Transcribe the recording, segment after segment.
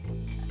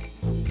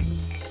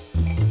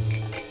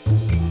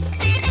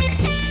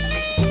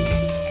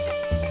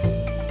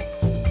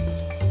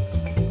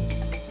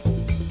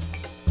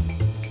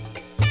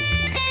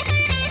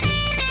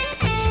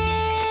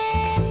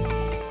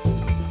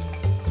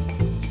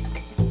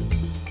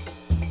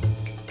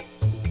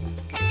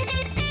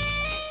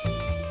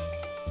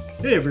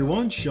Hey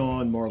everyone,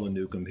 Sean Marlon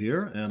Newcomb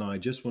here, and I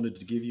just wanted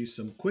to give you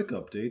some quick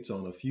updates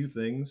on a few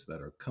things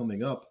that are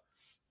coming up.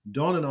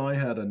 Dawn and I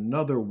had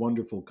another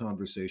wonderful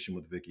conversation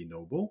with Vicky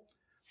Noble.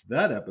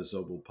 That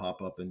episode will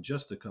pop up in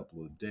just a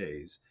couple of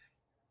days.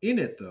 In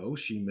it, though,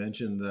 she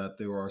mentioned that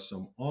there are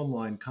some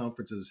online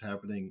conferences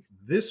happening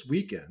this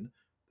weekend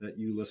that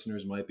you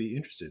listeners might be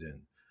interested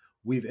in.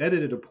 We've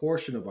edited a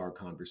portion of our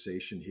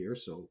conversation here,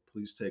 so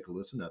please take a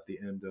listen at the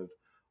end of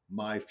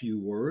my few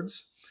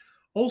words.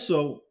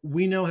 Also,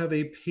 we now have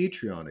a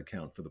Patreon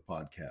account for the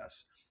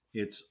podcast.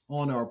 It's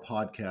on our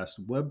podcast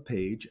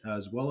webpage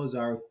as well as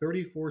our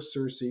 34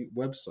 Circe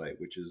website,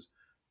 which is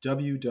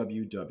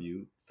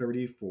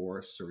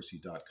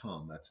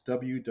www.34circe.com. That's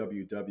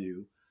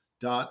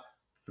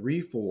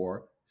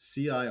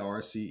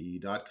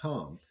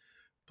www.34circe.com.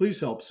 Please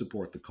help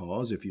support the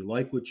cause. If you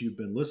like what you've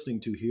been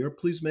listening to here,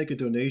 please make a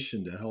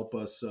donation to help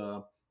us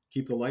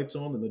keep the lights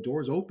on and the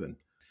doors open.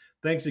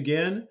 Thanks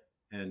again.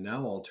 And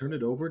now I'll turn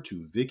it over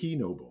to Vicky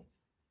Noble.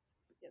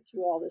 Get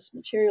through all this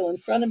material in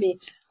front of me.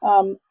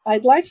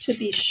 I'd like to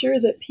be sure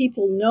that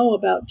people know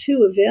about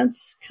two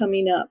events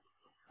coming up.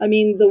 I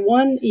mean, the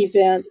one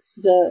event,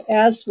 the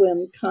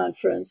ASWIM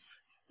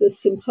conference, the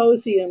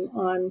symposium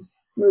on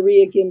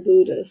Maria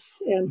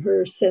Gimbutas and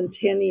her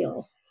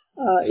centennial,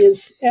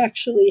 is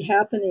actually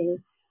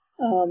happening.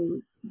 Let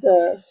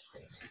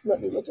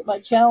me look at my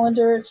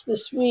calendar. It's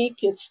this week.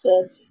 It's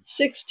the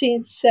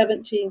 16th,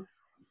 17th,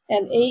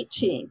 and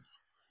 18th.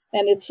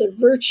 And it's a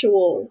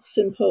virtual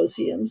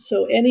symposium,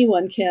 so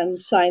anyone can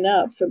sign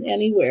up from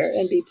anywhere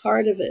and be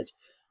part of it.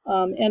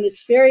 And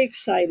it's very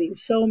exciting.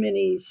 So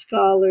many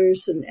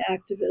scholars and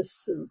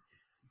activists and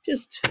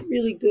just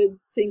really good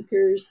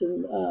thinkers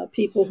and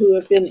people who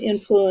have been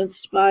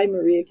influenced by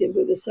Maria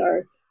Gimbutas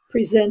are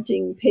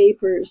presenting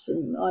papers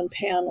and on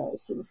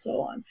panels and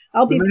so on.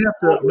 We may have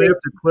to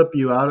clip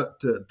you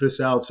this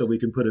out so we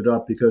can put it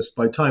up, because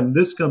by the time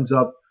this comes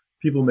up,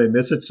 people may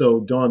miss it. So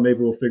Dawn, maybe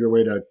we'll figure a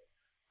way to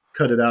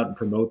cut it out and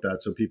promote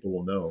that so people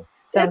will know.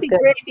 That'd be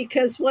great,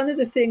 because one of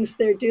the things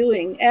they're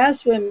doing,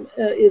 ASWIM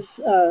is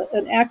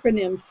an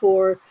acronym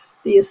for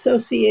the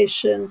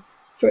Association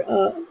for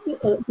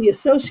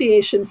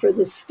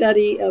the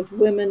Study of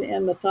Women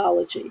and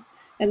Mythology.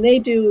 And they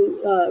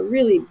do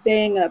really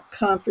bang up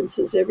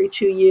conferences every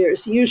 2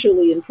 years,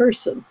 usually in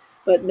person,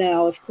 but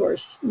now, of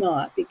course,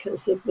 not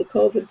because of the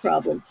COVID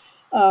problem.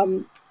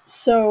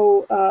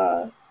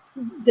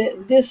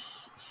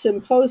 This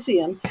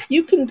symposium,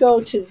 you can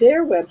go to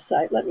their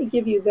website. Let me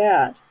give you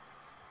that.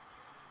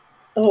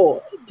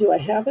 Oh, do I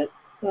have it?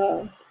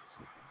 Gosh.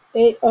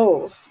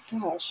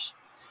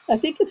 I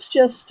think it's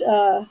just,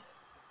 I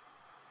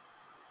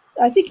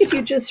think if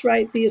you just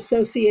write the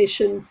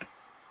Association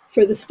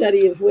for the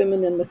Study of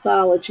Women in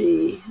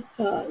Mythology,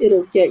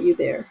 it'll get you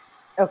there.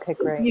 Okay,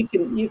 so great. You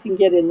can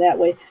get in that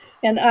way.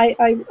 And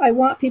I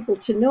want people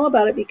to know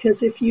about it,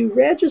 because if you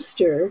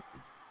register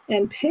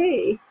and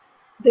pay,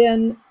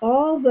 then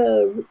all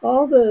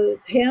the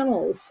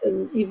panels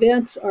and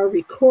events are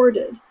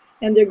recorded,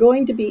 and they're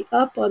going to be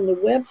up on the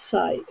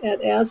website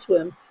at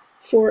ASWIM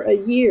for a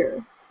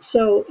year.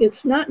 So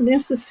it's not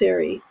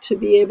necessary to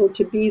be able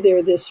to be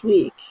there this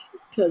week,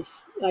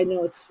 because I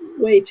know it's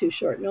way too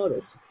short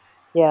notice.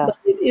 Yeah, but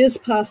it is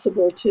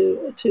possible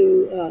to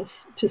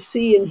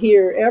see and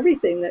hear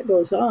everything that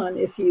goes on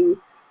if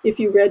you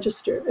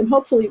register, and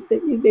hopefully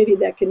maybe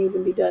that can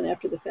even be done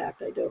after the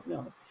fact. I don't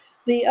know.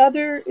 The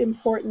other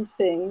important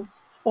thing,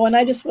 and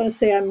I just want to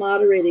say I'm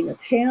moderating a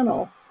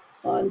panel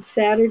on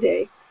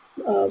Saturday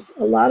of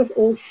a lot of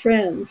old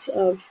friends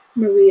of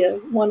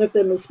Maria. One of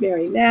them is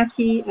Mary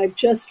Mackey. I've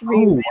just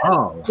reread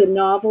the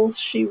novels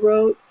she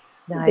wrote.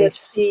 Nice. That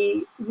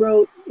she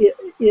wrote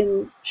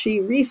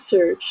she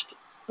researched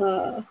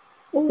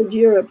old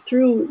Europe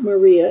through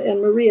Maria,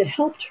 and Maria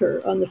helped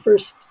her on the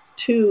first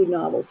two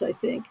novels, I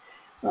think.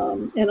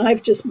 And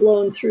I've just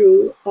blown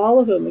through all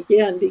of them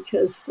again,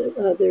 because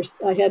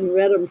I hadn't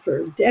read them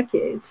for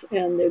decades,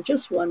 and they're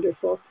just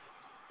wonderful.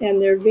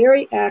 And they're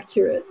very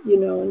accurate,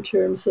 in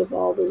terms of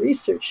all the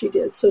research she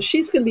did. So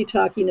she's going to be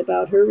talking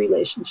about her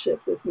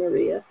relationship with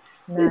Maria.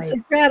 Nice.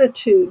 It's a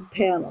gratitude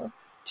panel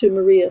to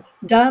Maria.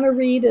 Donna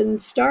Reed and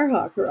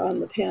Starhawk are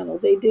on the panel.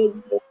 They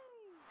did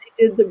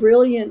the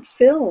brilliant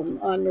film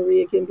on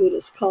Maria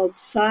Gimbutas called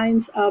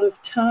Signs Out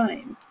of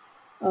Time.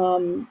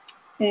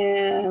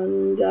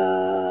 And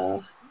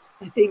I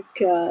think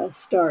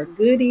Star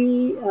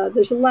Goody.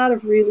 There's a lot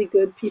of really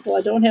good people.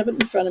 I don't have it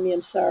in front of me.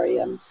 I'm sorry,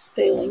 I'm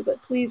failing,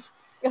 but please.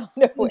 Oh,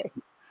 no way.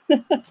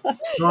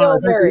 No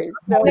worries.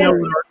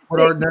 What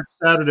our next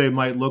Saturday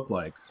might look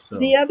like. So.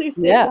 The other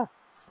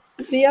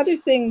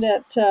thing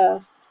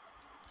that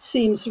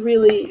seems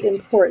really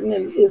important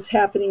and is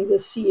happening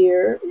this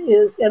year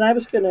is, and I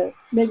was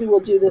maybe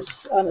we'll do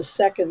this on a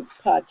second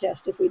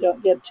podcast if we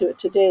don't get to it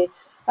today.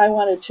 I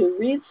wanted to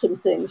read some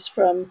things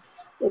from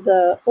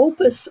the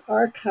Opus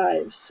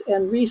Archives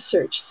and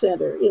Research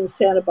Center in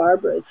Santa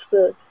Barbara. It's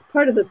the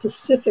part of the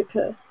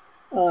Pacifica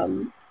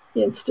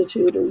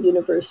Institute or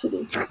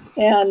University.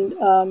 And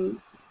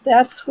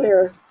that's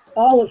where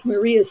all of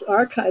Maria's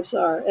archives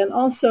are, and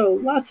also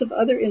lots of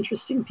other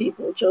interesting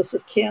people.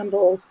 Joseph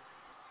Campbell.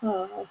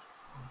 I'm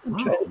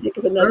trying to think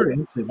of another. Very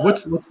interesting.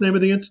 What's the name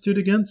of the institute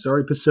again?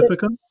 Sorry,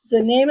 Pacifica?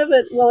 The name of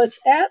it, well, it's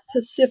at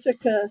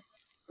Pacifica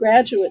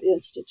Graduate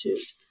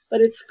Institute,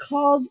 but it's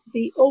called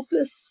the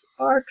Opus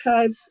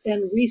Archives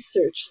and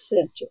Research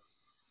Center.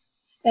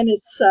 And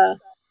it's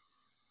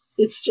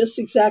just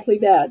exactly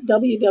that,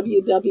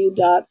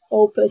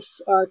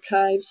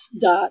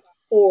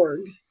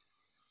 www.opusarchives.org.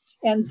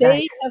 And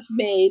they have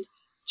made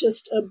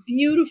just a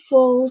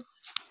beautiful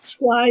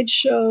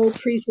slideshow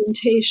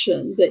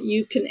presentation that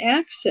you can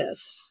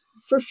access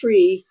for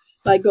free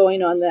by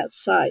going on that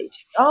site.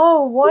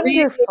 Oh,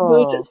 wonderful.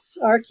 Buddhist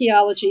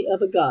Archaeology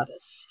of a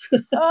Goddess.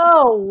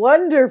 Oh,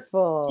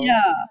 wonderful.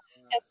 Yeah.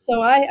 And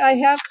so I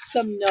have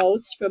some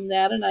notes from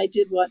that, and I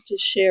did want to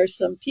share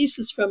some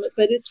pieces from it,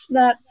 but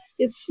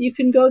you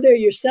can go there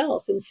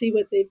yourself and see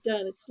what they've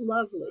done. It's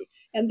lovely.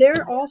 And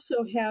they're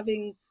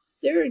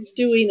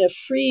doing a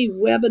free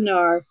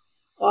webinar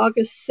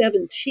August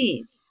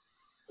 17th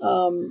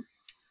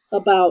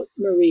about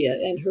Maria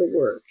and her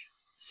work.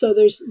 So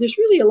there's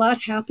really a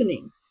lot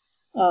happening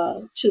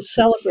to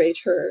celebrate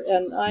her,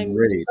 and I'm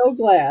so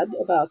glad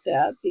about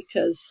that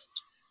because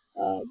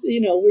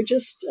we're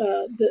just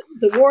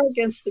the war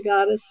against the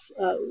goddess.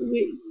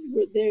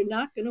 They're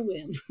not going to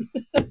win.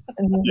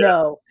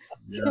 No,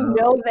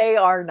 no, they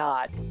are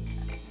not.